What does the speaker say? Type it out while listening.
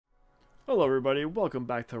Hello everybody, welcome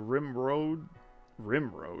back to RimWorld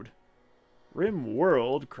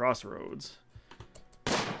Crossroads.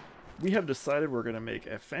 We have decided we're going to make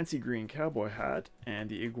a fancy green cowboy hat, and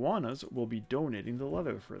the iguanas will be donating the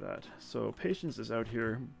leather for that. So Patience is out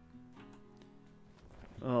here.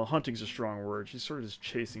 Hunting's a strong word, she's sort of just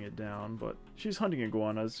chasing it down, but she's hunting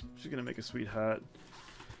iguanas. She's going to make a sweet hat.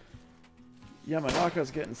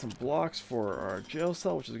 Yamanaka's getting some blocks for our jail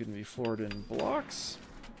cell, which is going to be floored in blocks.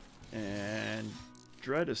 And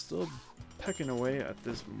Dread is still pecking away at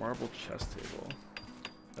this marble chess table.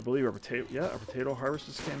 I believe our potato harvest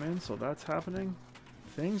just came in, so that's happening.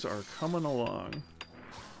 Things are coming along.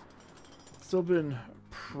 It's still been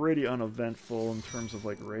pretty uneventful in terms of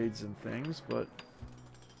like raids and things, but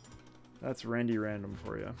that's Randy Random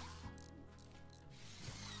for you.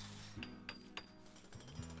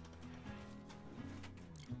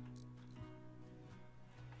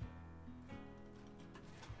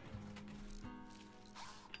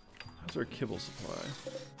 How's our kibble supply?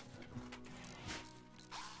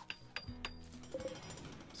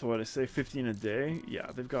 So what I say, 15 a day? Yeah,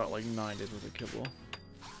 they've got like 9 days worth of kibble.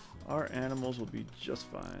 Our animals will be just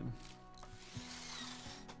fine.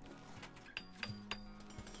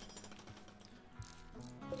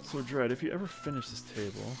 So Dread, if you ever finish this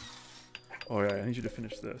table... Oh yeah, I need you to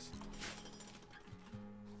finish this.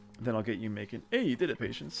 Then I'll get you making... Hey, you did it,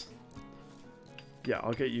 Patience! Yeah,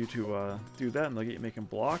 I'll get you to do that, and I'll get you making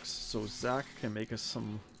blocks, so Zach can make us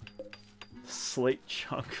some slate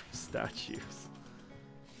chunk statues.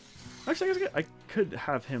 Actually, I could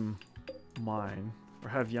have him mine, or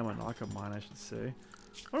have Yamanaka mine, I should say.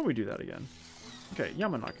 Why don't we do that again? Okay,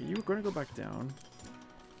 Yamanaka, you're going to go back down.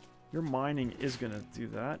 Your mining is going to do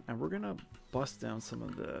that, and we're going to bust down some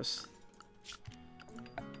of this.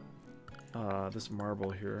 This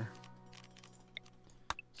marble here.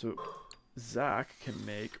 So... Zach can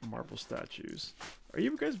make marble statues. Are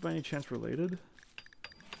you guys by any chance related?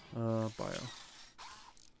 Bio.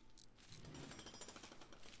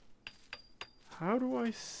 How do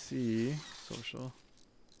I see social?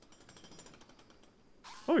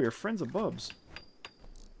 Oh, you're friends of Bubs.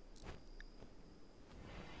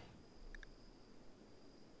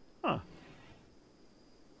 Huh.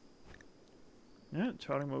 Yeah,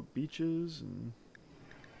 chatting about beaches and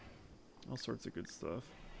all sorts of good stuff.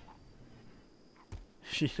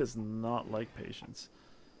 She does not like Patience.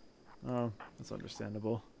 Oh, that's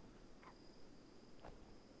understandable.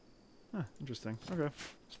 Huh, interesting. Okay.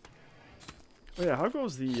 Oh yeah, how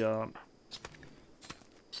goes the,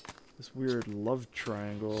 this weird love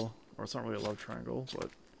triangle, or it's not really a love triangle, but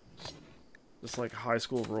this like high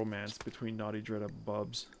school romance between Naughty Dread and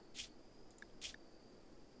Bubs.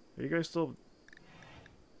 Are you guys still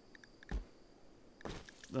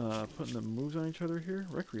putting the moves on each other here?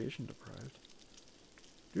 Recreation deprived.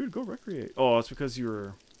 Dude, go recreate. Oh, it's because you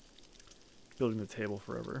were building the table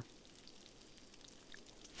forever.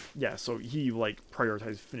 Yeah, so he, like,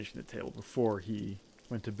 prioritized finishing the table before he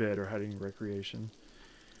went to bed or had any recreation.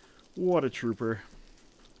 What a trooper.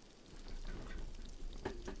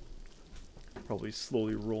 Probably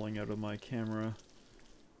slowly rolling out of my camera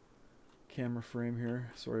frame here.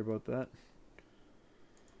 Sorry about that.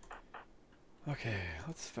 Okay,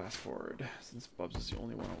 let's fast forward, since Bubs is the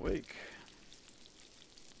only one awake.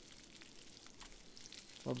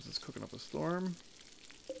 Bubs is cooking up a storm.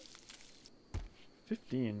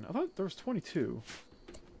 15. I thought there was 22.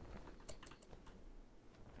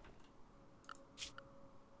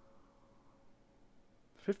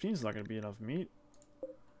 $15's not going to be enough meat.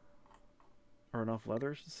 Or enough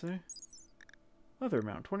leather, I should say. Leather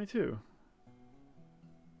amount, 22.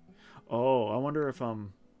 Oh, I wonder if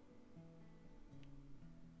I'm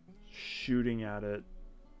shooting at it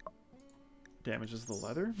damages the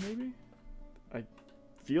leather, maybe? I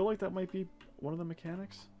feel like that might be one of the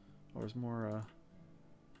mechanics. Or there's more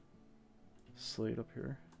slate up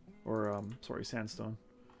here. Or, sorry, sandstone.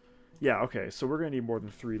 Yeah, okay, so we're going to need more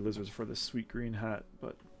than 3 lizards for this sweet green hat,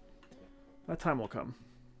 but that time will come.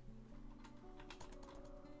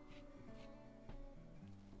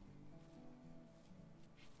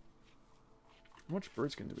 How much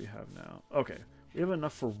bird skin do we have now? Okay, we have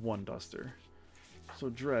enough for 1 duster. So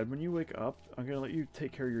Dread, when you wake up, I'm going to let you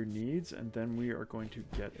take care of your needs, and then we are going to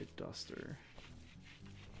get a duster.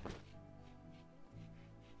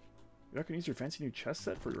 You're not going to use your fancy new chess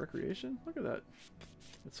set for your recreation? Look at that.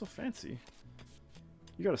 It's so fancy.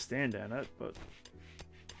 You got to stand in it, but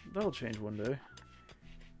that'll change one day.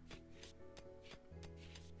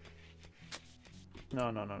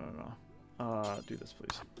 No. Do this,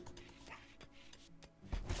 please.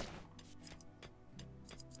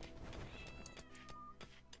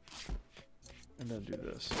 And then do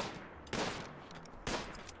this.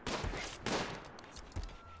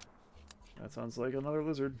 That sounds like another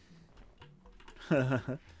lizard.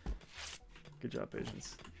 Good job,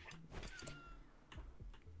 Patience.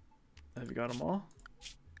 Have you got them all?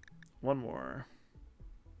 One more.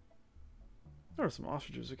 There are some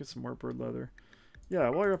ostriches. I get some more bird leather. Yeah,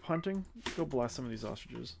 while you're up hunting, go blast some of these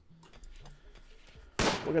ostriches.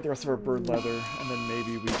 We'll get the rest of our bird leather, and then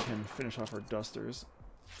maybe we can finish off our dusters.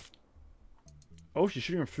 Oh, she's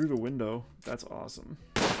shooting them through the window. That's awesome.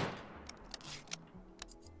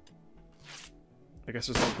 I guess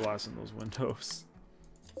there's no glass in those windows.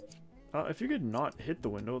 If you could not hit the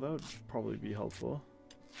window, that would probably be helpful.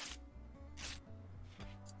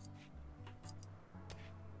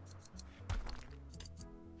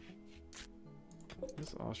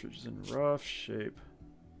 This ostrich is in rough shape.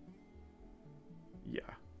 Yeah.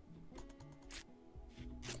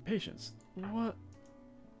 Patience. What?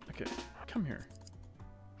 Okay, come here.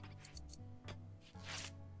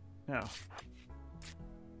 Now.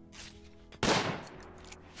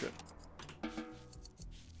 Good.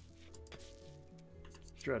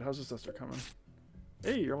 Dread, how's this duster coming?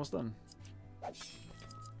 Hey, you're almost done.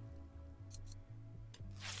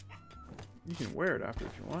 You can wear it after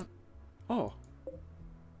if you want. Oh.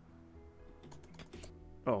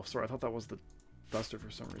 Oh, sorry, I thought that was the duster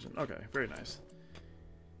for some reason. Okay, very nice.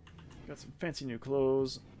 Got some fancy new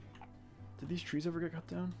clothes. Did these trees ever get cut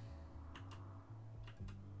down?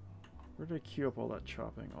 Where did I queue up all that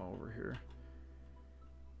chopping? Oh, over here.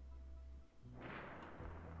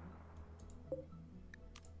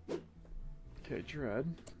 Okay, Dread.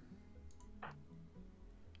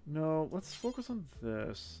 No, let's focus on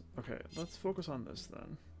this. Okay, let's focus on this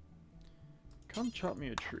then. Come chop me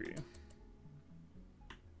a tree.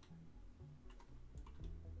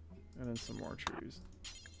 And then some more trees.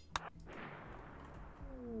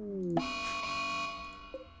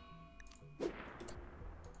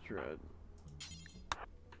 Dread.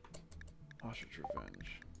 Ostrich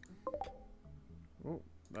revenge. Oh,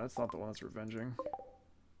 that's not the one that's revenging.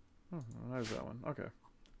 Oh, there's that one. Okay.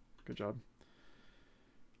 Good job.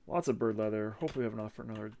 Lots of bird leather. Hopefully we have enough for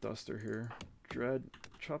another duster here. Dread,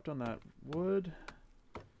 chop down that wood.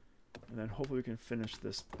 And then hopefully we can finish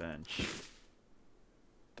this bench.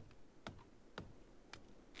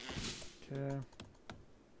 Okay.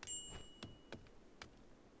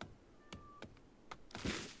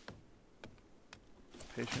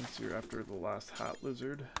 Patience, you're after the last hat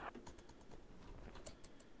lizard.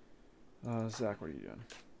 Zach, what are you doing?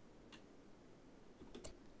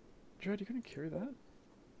 Dread, you couldn't carry that?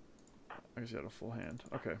 I guess you had a full hand.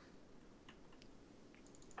 Okay.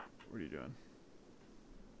 What are you doing?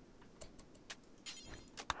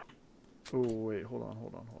 Oh, wait, hold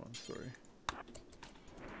on. Sorry.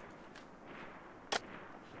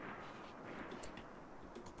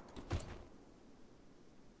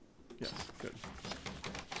 Yes, good.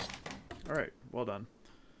 Alright, well done.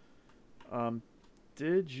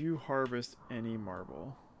 Did you harvest any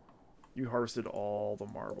marble? You harvested all the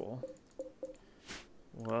marble.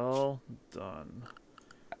 Well done.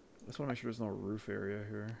 I just want to make sure there's no roof area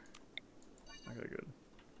here. Okay, good.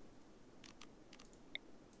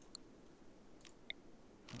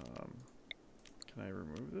 Can I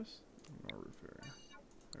remove this? No roof area.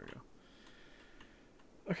 There we go.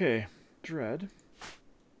 Okay, Dread.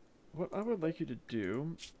 What I would like you to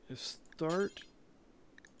do is start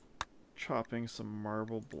chopping some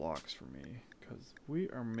marble blocks for me, because we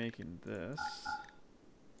are making this.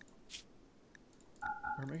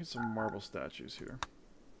 We're making some marble statues here.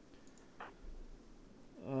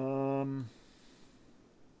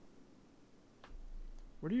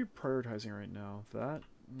 What are you prioritizing right now? That?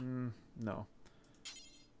 No.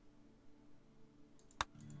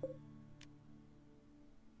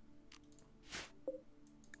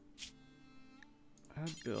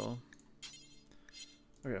 Add bill.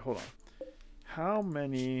 Okay, hold on. How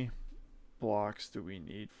many blocks do we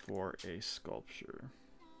need for a sculpture?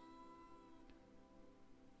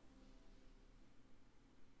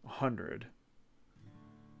 100.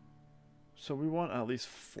 So we want at least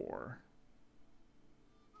 4.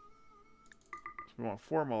 So we want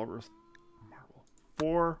 4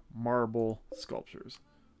 marble sculptures.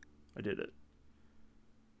 I did it.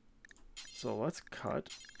 So let's cut,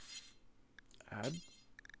 add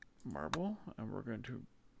marble, and we're going to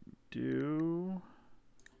do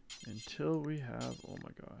until we have, oh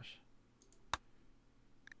my gosh,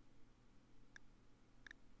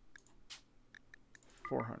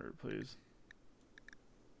 $400, please.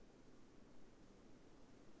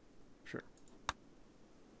 Sure.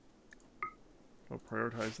 We'll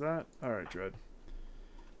prioritize that. Alright, Dread.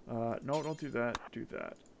 No, don't do that. Do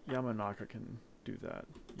that. Yamanaka can do that.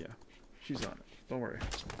 Yeah, she's on it. Don't worry.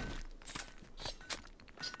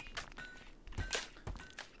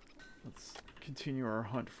 continue our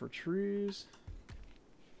hunt for trees.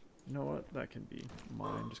 You know what? That can be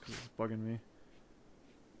mine just because it's bugging me.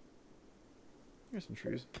 Here's some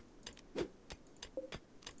trees.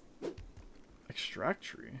 Extract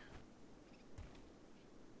tree.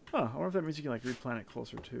 Huh, I wonder if that means you can like replant it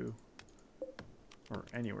closer to. Or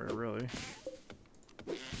anywhere, really.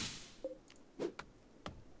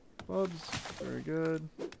 Buds, very good.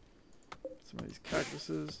 Some of these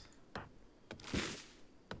cactuses.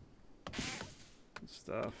 Good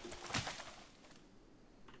stuff.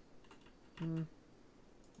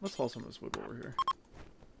 Let's haul some of this wood over here.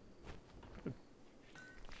 Good.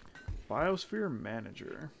 Biosphere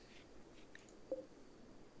Manager.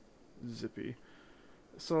 Zippy.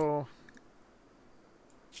 So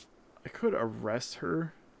I could arrest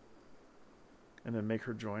her and then make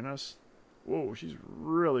her join us. Whoa, she's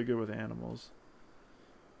really good with animals.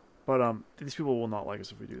 But these people will not like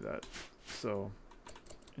us if we do that. So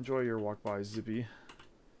enjoy your walk by, Zippy.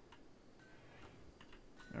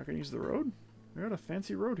 Not gonna use the road? We got a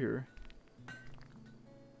fancy road here.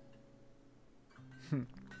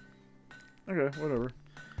 Okay, whatever.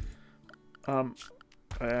 I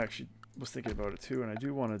actually was thinking about it too, and I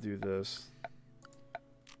do want to do this.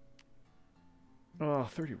 Oh,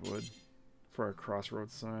 30 wood for our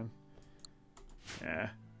Crossroads sign. Yeah.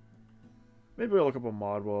 Maybe I'll look up a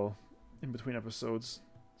mod while in between episodes.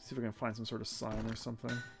 See if I can find some sort of sign or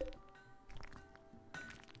something.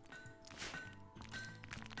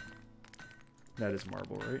 That is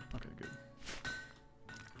marble, right? Okay, good.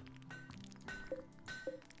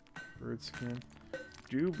 Bird skin.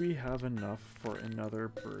 Do we have enough for another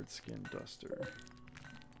bird skin duster?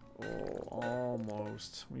 Oh,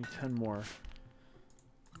 almost. We need 10 more.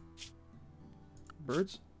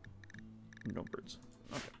 Birds? No birds.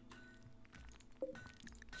 Okay.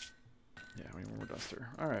 Yeah, we need one more duster.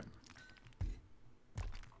 Alright.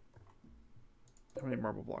 How many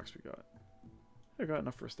marble blocks we got? I got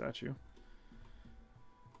enough for a statue.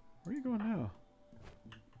 Where are you going now?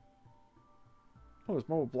 Oh, there's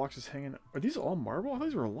marble blocks just hanging. Are these all marble? I thought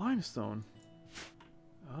these were limestone.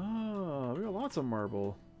 Oh, we got lots of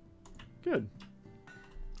marble. Good.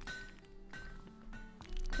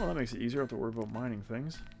 Well, that makes it easier. I don't have to worry about mining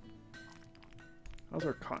things. How's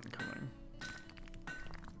our cotton coming?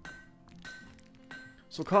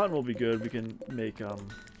 So cotton will be good. We can make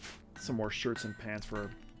some more shirts and pants for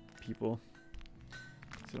our people.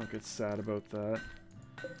 So don't get sad about that.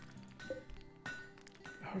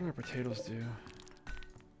 How do our potatoes do?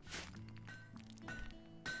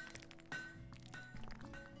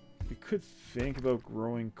 We could think about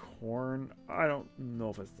growing corn. I don't know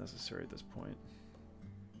if it's necessary at this point.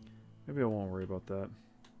 Maybe I won't worry about that.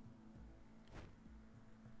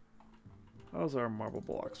 How's our marble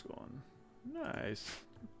blocks going? Nice.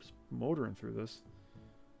 Just motoring through this.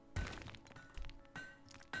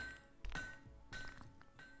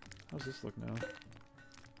 How's this look now?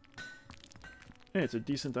 Hey, it's a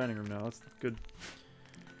decent dining room now. That's good.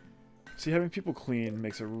 See, having people clean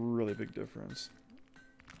makes a really big difference.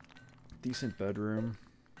 Decent bedroom.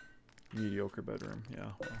 Mediocre bedroom. Yeah,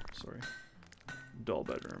 well, sorry. Dull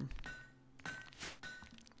bedroom.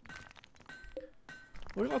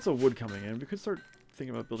 We got lots of wood coming in. We could start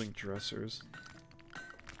thinking about building dressers.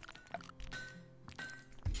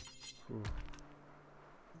 Ooh.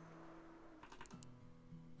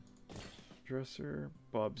 Dresser.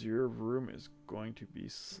 Bubs, your room is going to be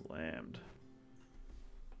slammed.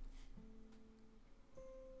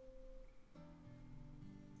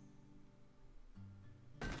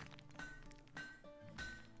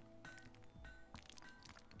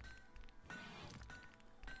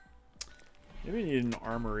 Maybe we need an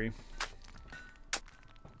armory.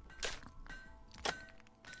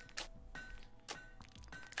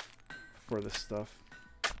 For this stuff.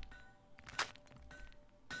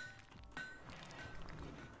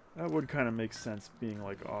 That would kind of make sense being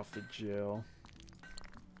like off the jail.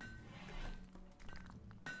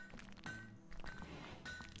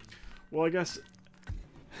 Well, I guess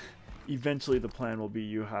eventually the plan will be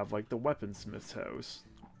you have like the weaponsmith's house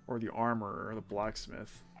or the armor or the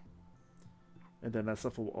blacksmith. And then that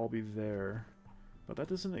stuff will all be there. But that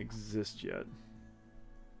doesn't exist yet.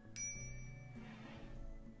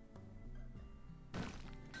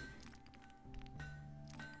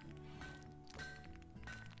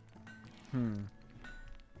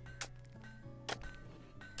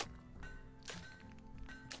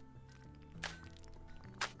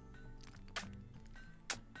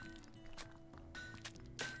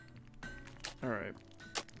 Alright.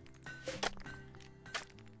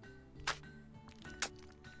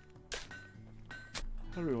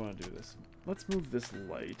 How do we want to do this? Let's move this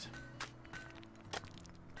light.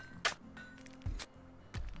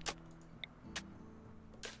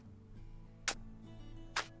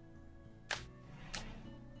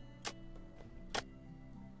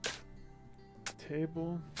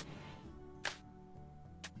 table.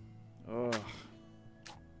 Ugh.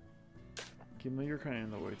 Gimli, you're kind of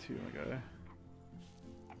in the way too, my guy.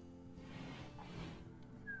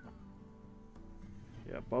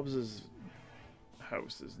 Yeah, Bubs'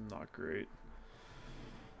 house is not great.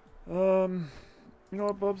 You know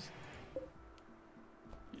what, Bubs?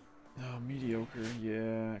 Oh, mediocre,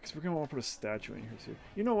 yeah. Because we're going to want to put a statue in here too.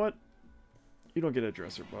 You know what? You don't get a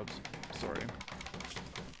dresser, Bubs. Sorry.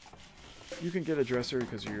 You can get a dresser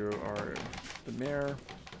because you are the mayor.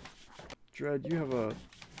 Dread, you have a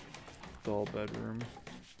dull bedroom.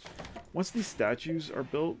 Once these statues are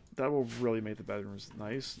built, that will really make the bedrooms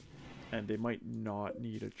nice. And they might not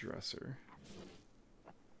need a dresser.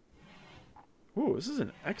 Ooh, this is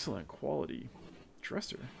an excellent quality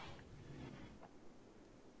dresser.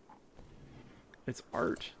 It's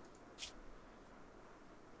art.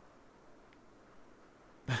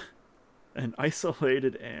 An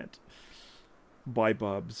isolated ant by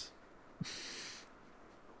Bubs.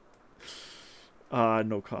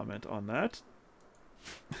 No comment on that.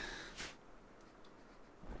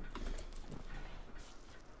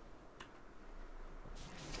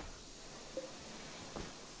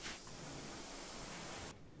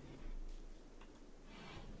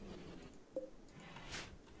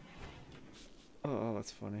 Oh,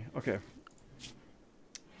 that's funny. Okay.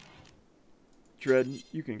 Dread,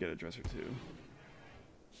 you can get a dresser too.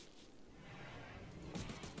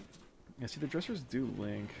 Yeah, see, the dressers do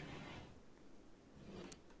link.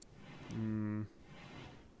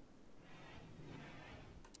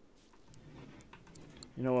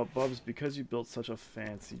 You know what, Bubs? Because you built such a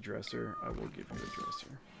fancy dresser, I will give you a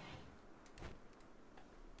dresser.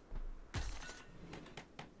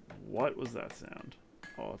 What was that sound?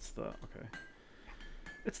 Oh, it's the... okay.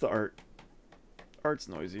 It's the art. Art's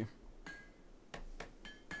noisy.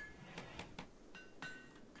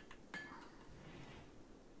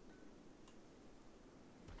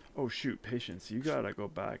 Oh shoot, Patience, you gotta go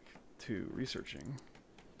back to researching.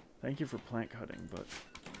 Thank you for plant cutting, but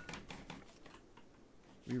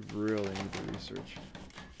we really need to research.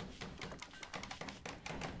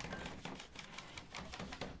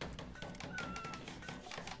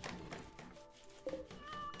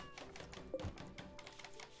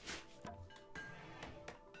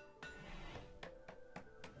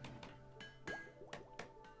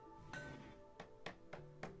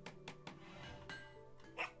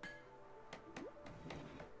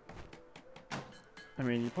 I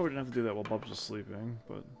mean, you probably didn't have to do that while Bubs was sleeping,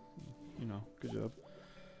 but, you know, good job.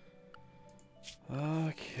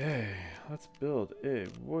 Okay, let's build a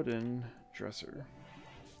wooden dresser.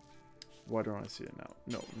 Why don't I see it now?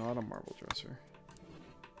 No, not a marble dresser.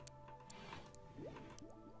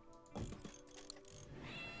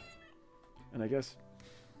 And I guess...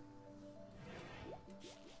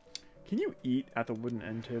 can you eat at the wooden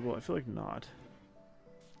end table? I feel like not.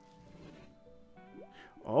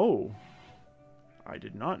 Oh! I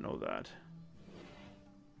did not know that.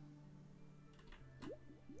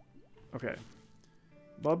 Okay.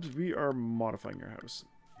 Bubs, we are modifying your house.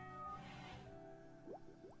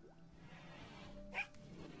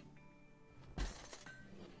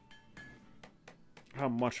 How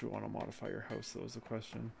much we want to modify your house, though, is the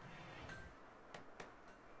question.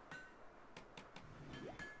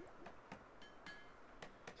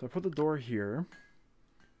 So I put the door here.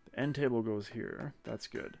 The end table goes here. That's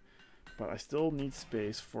good. But I still need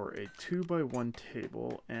space for a 2x1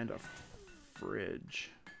 table and a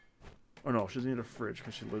fridge. Oh no, she doesn't need a fridge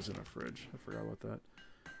because she lives in a fridge. I forgot about that.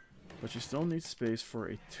 But she still needs space for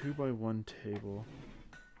a 2x1 table.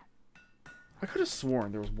 I could have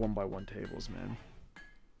sworn there was 1x1 tables, man.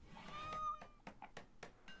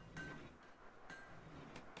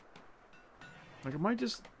 Like, am I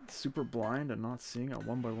just super blind and not seeing a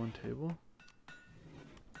 1x1 table?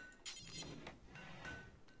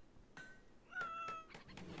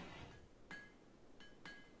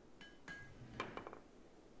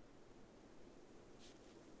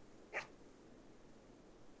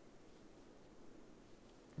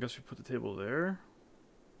 I guess we put the table there.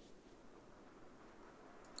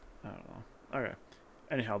 I don't know. Okay.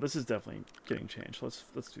 Anyhow, this is definitely getting changed. Let's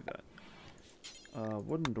do that.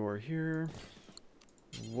 Wooden door here.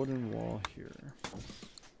 Wooden wall here.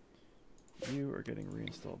 You are getting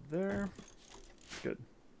reinstalled there. Good.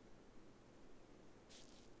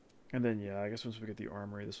 And then, yeah, I guess once we get the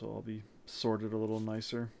armory, this will all be sorted a little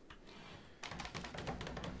nicer.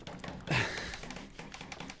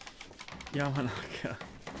 Yamanaka.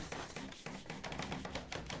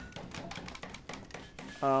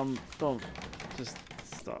 Don't. Just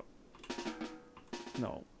stop.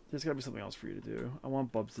 No. There's gotta be something else for you to do. I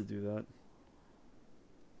want Bubs to do that.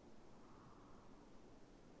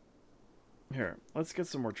 Here, let's get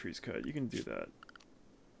some more trees cut. You can do that.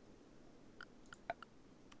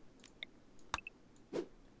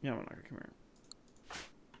 Yeah, Monaka, come here.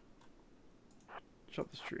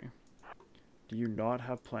 Chop this tree. Do you not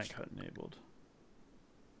have plant cut enabled?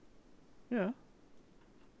 Yeah.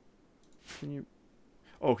 Can you...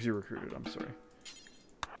 Oh, because you're recruited. I'm sorry.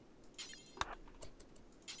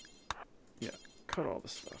 Yeah, cut all the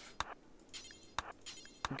stuff.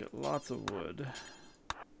 Get lots of wood.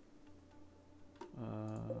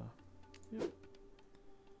 Yep.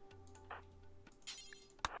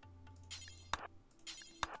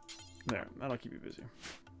 There, that'll keep you busy.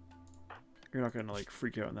 You're not gonna like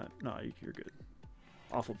freak out on that. No, you're good.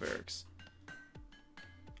 Awful barracks.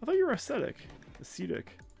 I thought you were ascetic.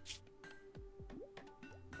 Ascetic.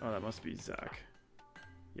 Oh, that must be Zach.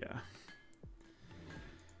 Yeah.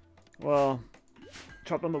 Well,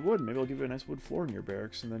 chop down the wood. Maybe I'll give you a nice wood floor in your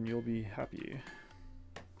barracks, and then you'll be happy.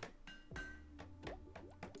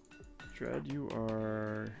 Dread, you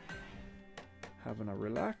are having a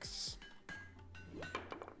relax.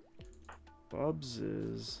 Bubs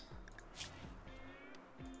is...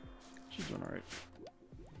 She's doing alright.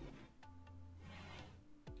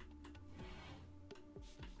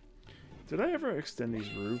 Did I ever extend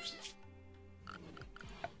these roofs? I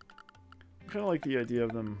kind of like the idea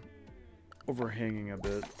of them overhanging a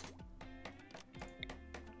bit.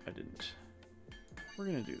 I didn't. We're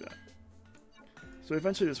gonna do that. So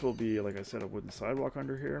eventually this will be, like I said, a wooden sidewalk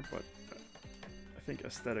under here, but I think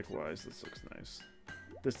aesthetic-wise this looks nice.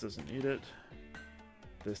 This doesn't need it.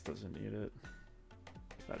 This doesn't need it.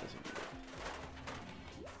 That doesn't need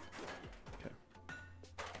it. Okay.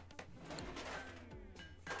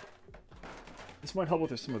 This might help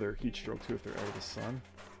with some of their heat stroke too if they're out of the sun.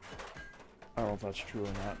 I don't know if that's true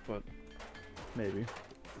or not, but maybe.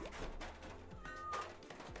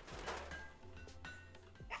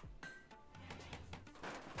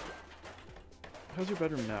 How's your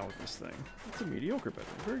bedroom now with this thing? It's a mediocre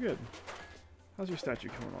bedroom. Very good. How's your statue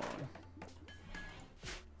coming along?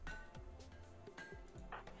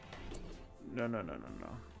 No.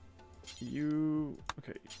 You...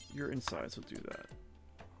 Okay, you're inside, so do that.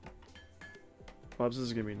 Bubs, this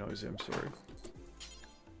is gonna be noisy, I'm sorry.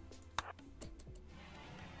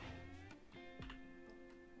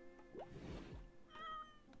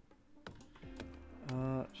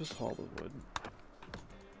 Just haul the wood.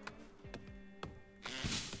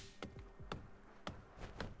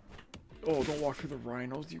 Oh, don't walk through the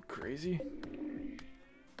rhinos, you crazy.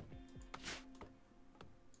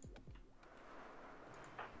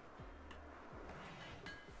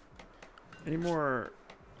 Any more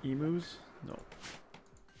emus? No.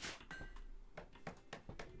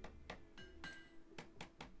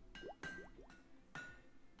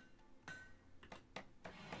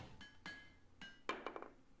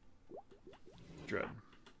 Dread.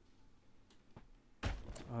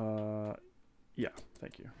 Yeah,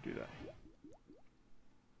 thank you. Do that.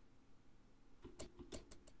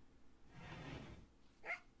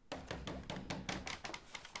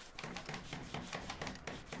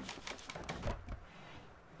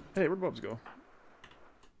 Hey, where'd Bubs go?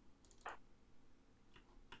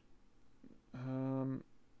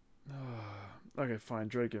 Okay, fine.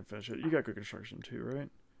 Drake can finish it. You got good construction too, right?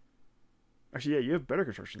 Actually, yeah, you have better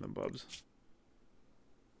construction than Bubs.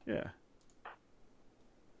 Yeah.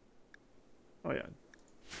 Oh yeah.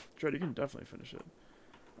 Dredd, you can definitely finish it.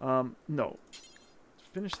 No.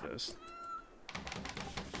 Finish this.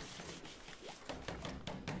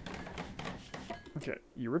 Okay,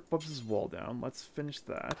 you rip Bubs' wall down. Let's finish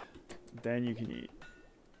that. Then you can eat.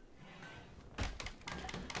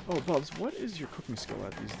 Oh, Bubs, what is your cooking skill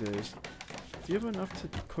at these days? Do you have enough to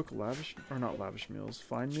cook lavish, or not lavish meals,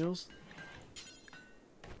 fine meals?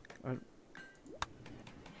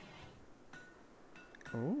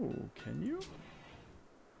 Oh, can you?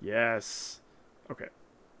 Yes. Okay.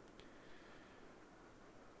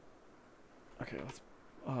 Okay,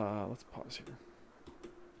 let's pause here.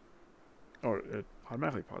 Oh, it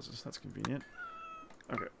automatically pauses. That's convenient.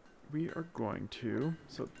 Okay, we are going to...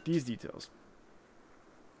 So, these details.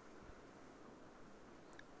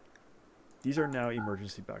 These are now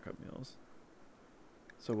emergency backup meals.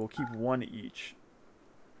 So we'll keep one each.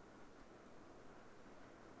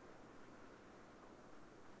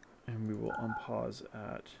 And we will unpause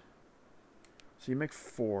at... So you make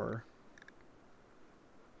 4.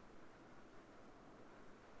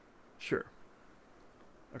 Sure.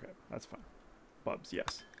 Okay, that's fine. Bubs,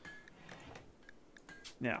 yes.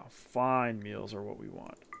 Now, fine meals are what we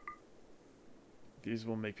want. These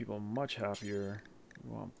will make people much happier. We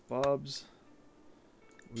want Bubs.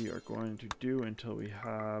 We are going to do until we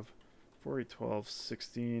have 4, 8, 12,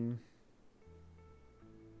 16.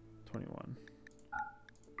 21.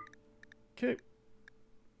 Okay.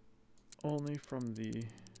 Only from the...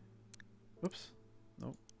 Oops.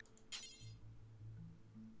 Nope.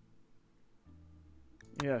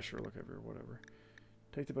 Yeah, sure, look everywhere, whatever.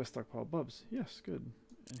 Take the best stockpile bubs. Yes, good.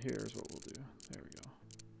 And here's what we'll do. There we go.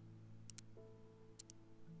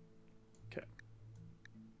 Okay.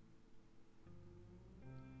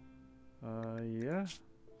 Yeah.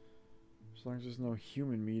 As long as there's no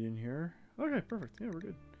human meat in here. Okay, perfect. Yeah, we're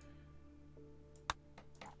good.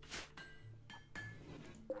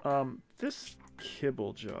 This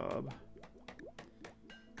kibble job.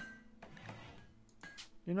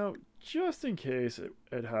 You know, just in case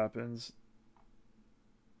it happens.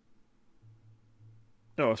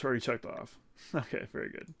 Oh, it's already checked off. Okay, very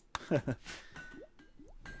good.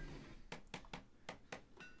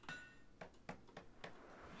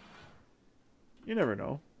 You never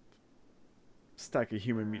know. Stack of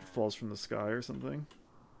human meat falls from the sky or something.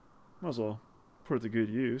 Might as well put it to good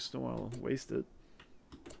use. Don't want to waste it.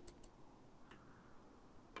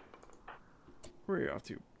 Where are you off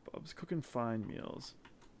to, Bubs? Cooking fine meals.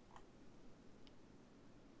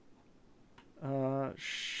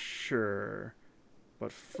 Sure.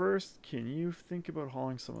 But first, can you think about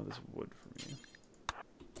hauling some of this wood for me?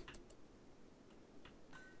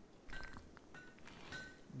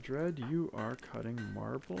 Dread, you are cutting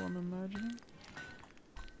marble, I'm imagining?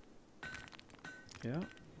 Yeah.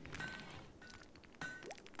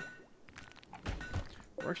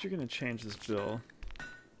 We're actually going to change this bill.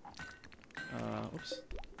 Oops.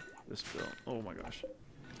 This bill. Oh my gosh.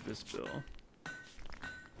 This bill.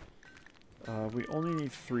 We only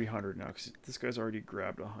need 300 now, because this guy's already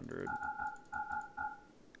grabbed 100.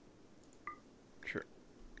 Sure.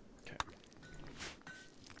 Okay.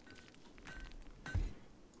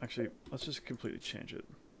 Actually, let's just completely change it.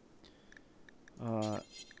 Oh,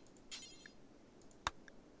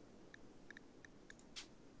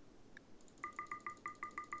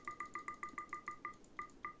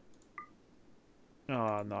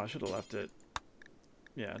 no, I should have left it.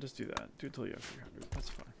 Yeah, just do that. Do it till you have 300. That's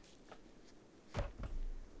fine.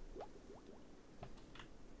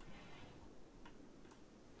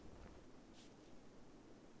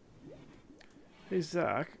 Hey,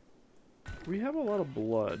 Zach. We have a lot of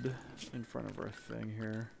blood in front of our thing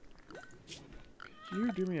here. Could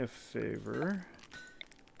you do me a favor?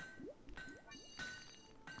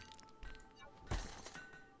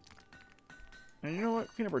 And you know what?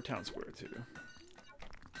 Clean up our town square, too.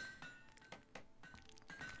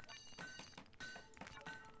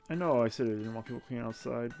 I know I said I didn't want people cleaning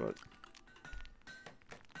outside, but...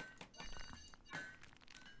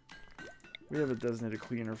 we have a designated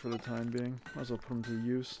cleaner for the time being. Might as well put them to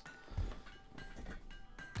use.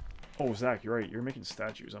 Oh, Zach, you're right. You're making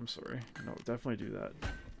statues. I'm sorry. No, definitely do that.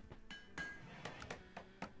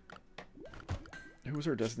 Who's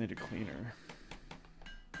our designated cleaner?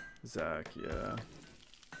 Zach, yeah.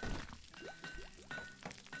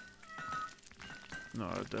 No,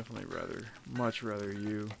 I'd definitely much rather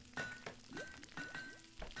you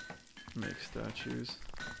make statues.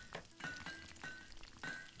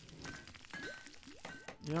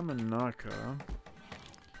 Yamanaka,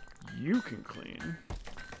 you can clean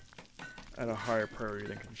at a higher priority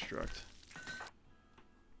than construct.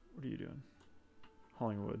 What are you doing?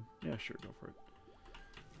 Hauling wood. Yeah, sure, go for it.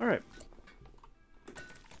 Alright.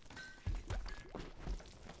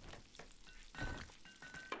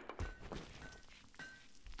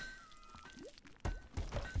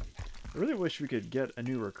 I really wish we could get a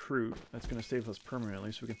new recruit that's going to stay with us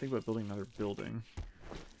permanently so we can think about building another building.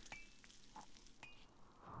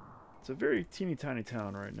 It's a very teeny tiny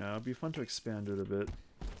town right now. It'd be fun to expand it a bit.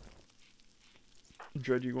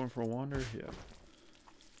 Dread, you going for a wander? Yeah.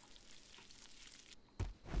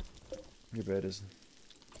 Your bed is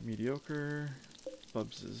mediocre.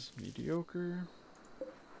 Bubs is mediocre.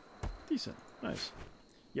 Decent. Nice.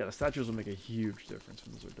 Yeah, the statues will make a huge difference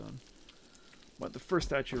when those are done. But the first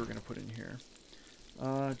statue we're going to put in here.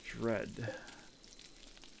 Dread.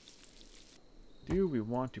 Do we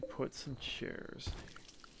want to put some chairs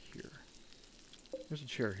here? There's a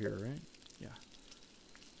chair here, right? Yeah.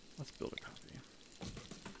 Let's build a copy.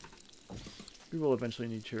 We will eventually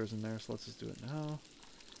need chairs in there, so let's just do it now.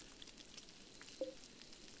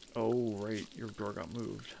 Oh, right. Your door got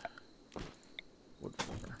moved. Wood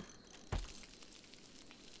floor.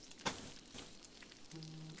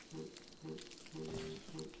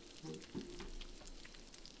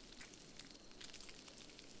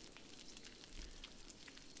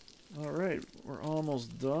 Alright, we're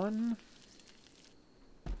almost done.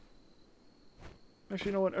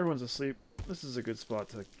 Actually, you know what? Everyone's asleep. This is a good spot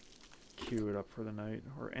to queue it up for the night,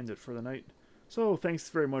 or end it for the night. So, thanks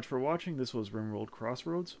very much for watching. This was RimWorld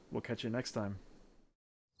Crossroads. We'll catch you next time.